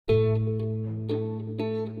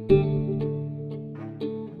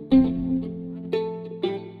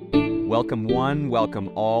Welcome one,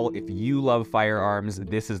 welcome all. If you love firearms,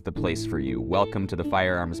 this is the place for you. Welcome to the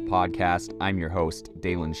Firearms Podcast. I'm your host,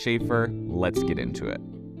 Dalen Schaefer. Let's get into it.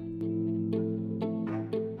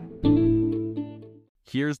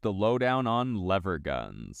 Here's the lowdown on lever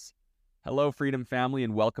guns. Hello, Freedom family,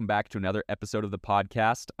 and welcome back to another episode of the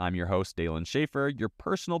podcast. I'm your host, Dalen Schaefer, your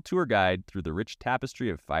personal tour guide through the rich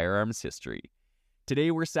tapestry of firearms history.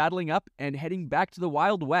 Today, we're saddling up and heading back to the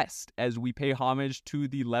Wild West as we pay homage to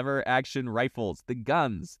the lever-action rifles, the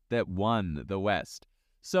guns that won the West.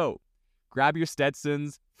 So, grab your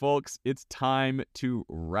Stetsons, folks, it's time to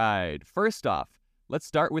ride. First off, let's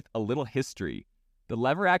start with a little history. The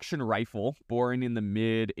lever-action rifle, born in the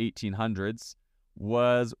mid-1800s,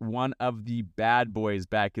 was one of the bad boys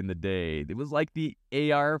back in the day. It was like the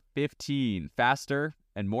AR-15, faster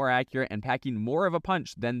and more accurate and packing more of a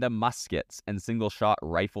punch than the muskets and single-shot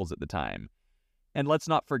rifles at the time. And let's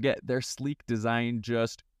not forget, their sleek design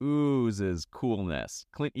just oozes coolness.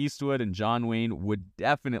 Clint Eastwood and John Wayne would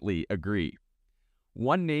definitely agree.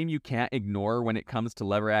 One name you can't ignore when it comes to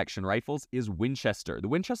lever-action rifles is Winchester. The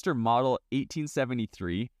Winchester Model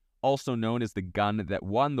 1873, also known as the gun that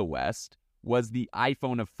won the West, was the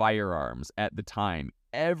iPhone of firearms at the time.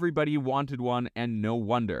 Everybody wanted one, and no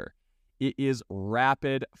wonder. It is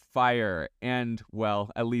rapid fire, and,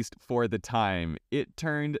 well, at least for the time, it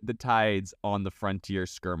turned the tides on the frontier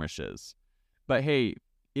skirmishes. But hey,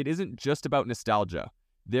 it isn't just about nostalgia.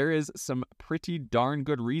 There is some pretty darn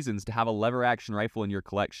good reasons to have a lever-action rifle in your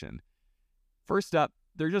collection. First up,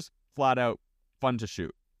 they're just flat out fun to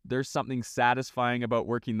shoot. There's something satisfying about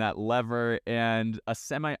working that lever, and a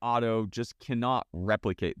semi-auto just cannot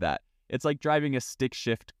replicate that. It's like driving a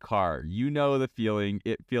stick-shift car. You know the feeling.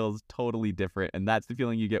 It feels totally different, and that's the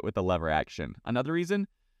feeling you get with the lever action. Another reason?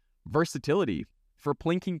 Versatility. For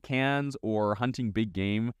plinking cans or hunting big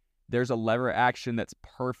game, there's a lever action that's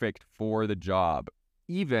perfect for the job.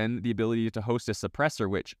 Even the ability to host a suppressor,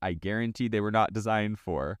 which I guarantee they were not designed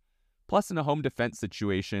for. Plus, in a home defense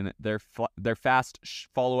situation, their fast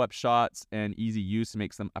follow-up shots and easy use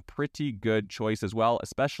makes them a pretty good choice as well,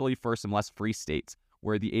 especially for some less free states,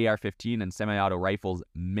 where the AR-15 and semi-auto rifles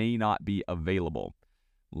may not be available.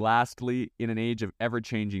 Lastly, in an age of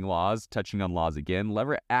ever-changing laws, touching on laws again,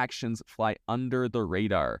 lever actions fly under the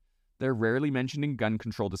radar. They're rarely mentioned in gun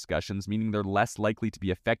control discussions, meaning they're less likely to be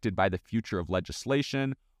affected by the future of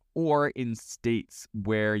legislation or in states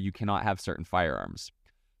where you cannot have certain firearms.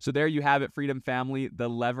 So there you have it, Freedom family, the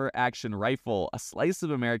lever-action rifle, a slice of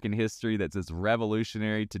American history that's as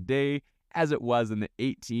revolutionary today as it was in the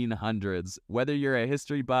 1800s. Whether you're a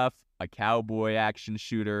history buff, a cowboy action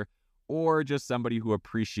shooter, or just somebody who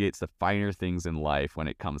appreciates the finer things in life when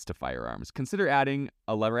it comes to firearms, consider adding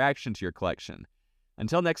a lever action to your collection.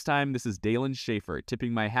 Until next time, this is Dalen Schaefer,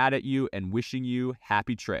 tipping my hat at you and wishing you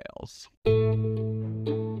happy trails.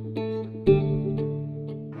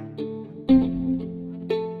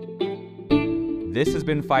 This has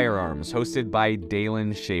been Firearms, hosted by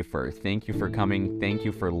Dalen Schaefer. Thank you for coming. Thank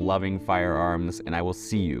you for loving firearms, and I will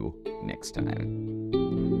see you next time.